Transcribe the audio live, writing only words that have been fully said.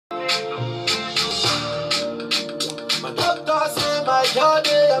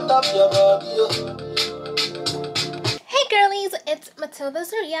it's Matilda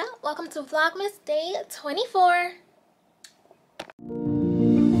Zuria. Welcome to Vlogmas Day 24.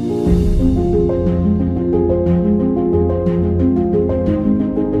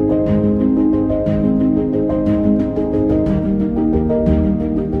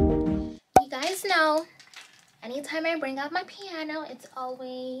 You guys know, anytime I bring out my piano, it's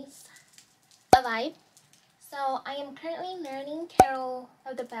always a vibe. So I am currently learning Carol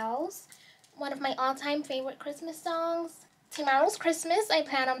of the Bells, one of my all-time favorite Christmas songs. Tomorrow's Christmas. I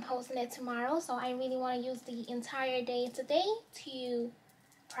plan on posting it tomorrow, so I really want to use the entire day today to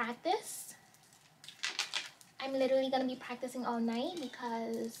practice. I'm literally going to be practicing all night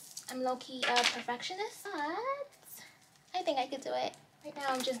because I'm low-key a perfectionist, but I think I could do it. Right now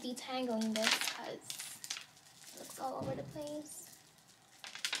I'm just detangling this because it looks all over the place.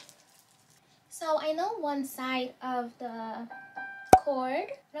 So I know one side of the chord.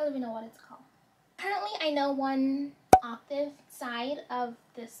 I don't even know what it's called. Currently I know one octave side of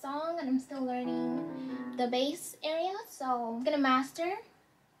this song, and I'm still learning the bass area. So I'm gonna master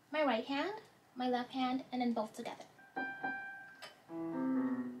my right hand, my left hand, and then both together.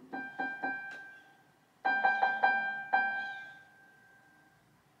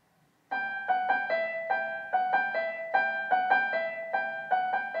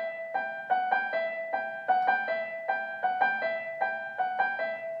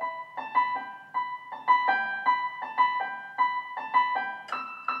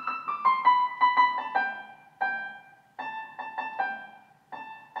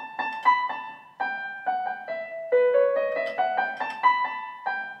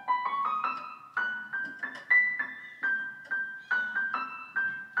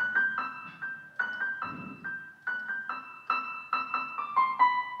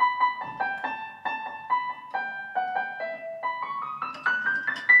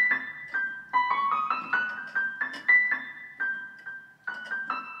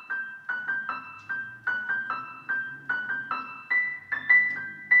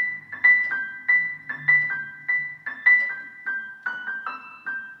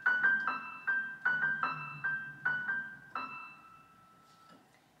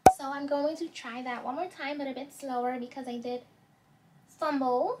 So I'm going to try that one more time, but a bit slower because I did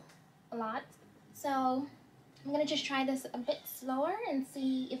fumble a lot. So I'm gonna just try this a bit slower and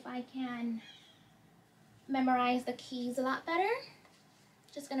see if I can memorize the keys a lot better.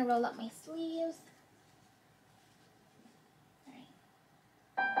 Just gonna roll up my sleeves. All right.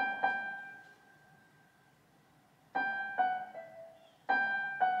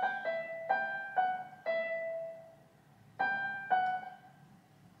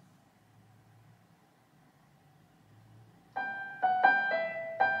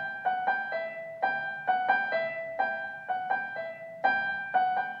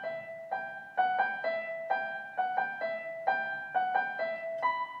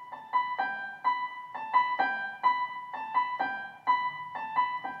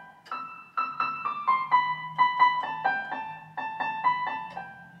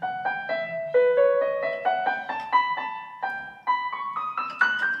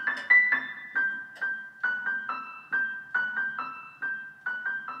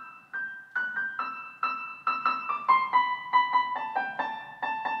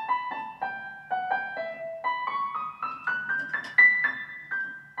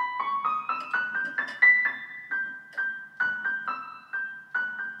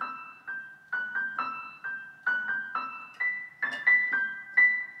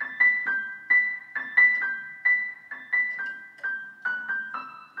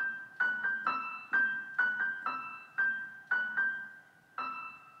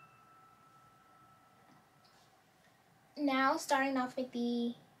 Now starting off with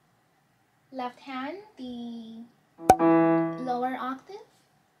the left hand, the lower octave.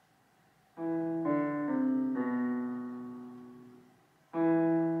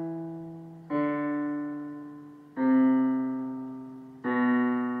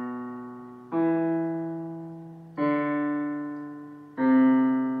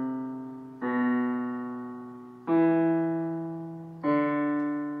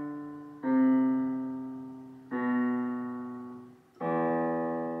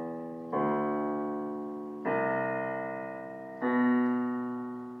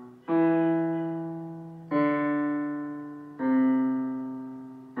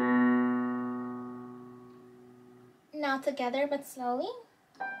 Now together but slowly.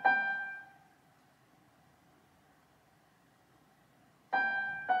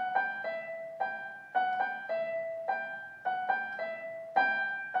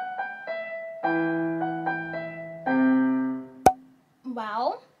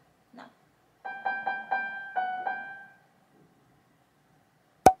 Wow. No.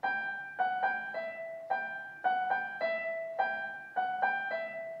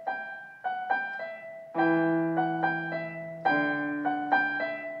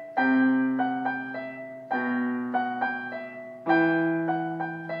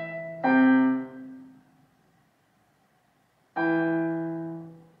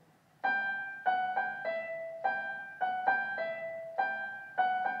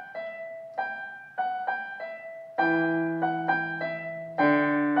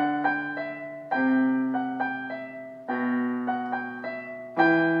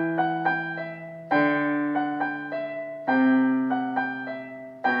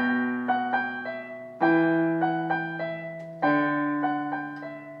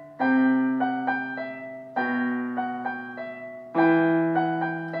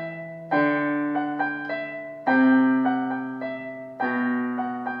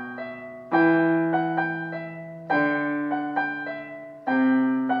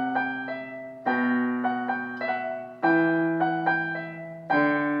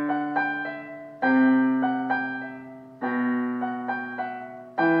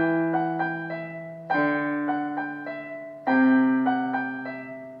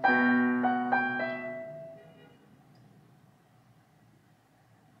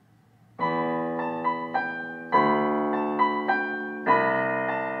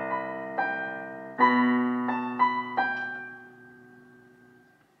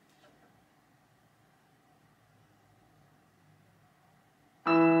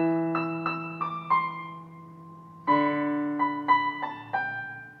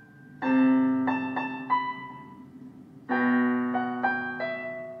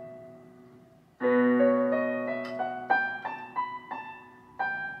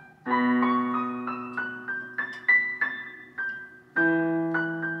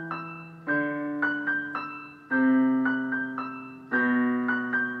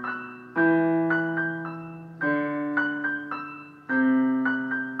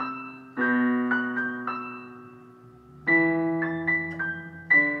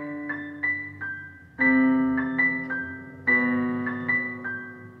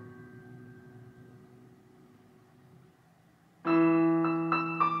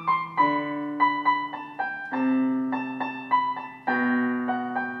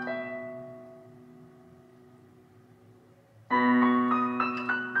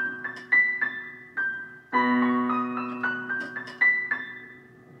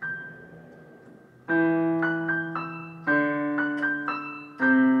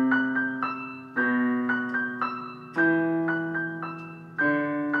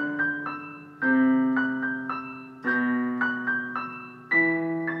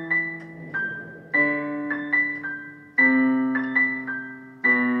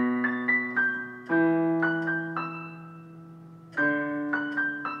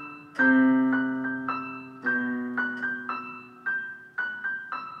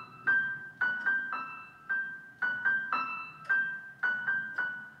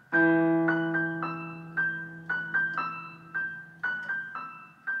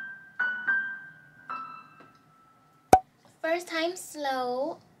 first time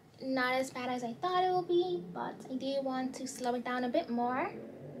slow, not as bad as I thought it would be, but I do want to slow it down a bit more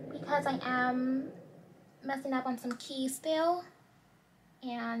because I am messing up on some keys still.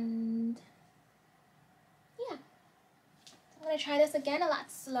 And yeah, I'm gonna try this again a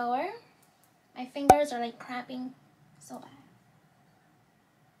lot slower. My fingers are like cramping so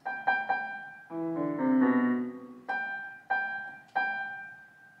bad.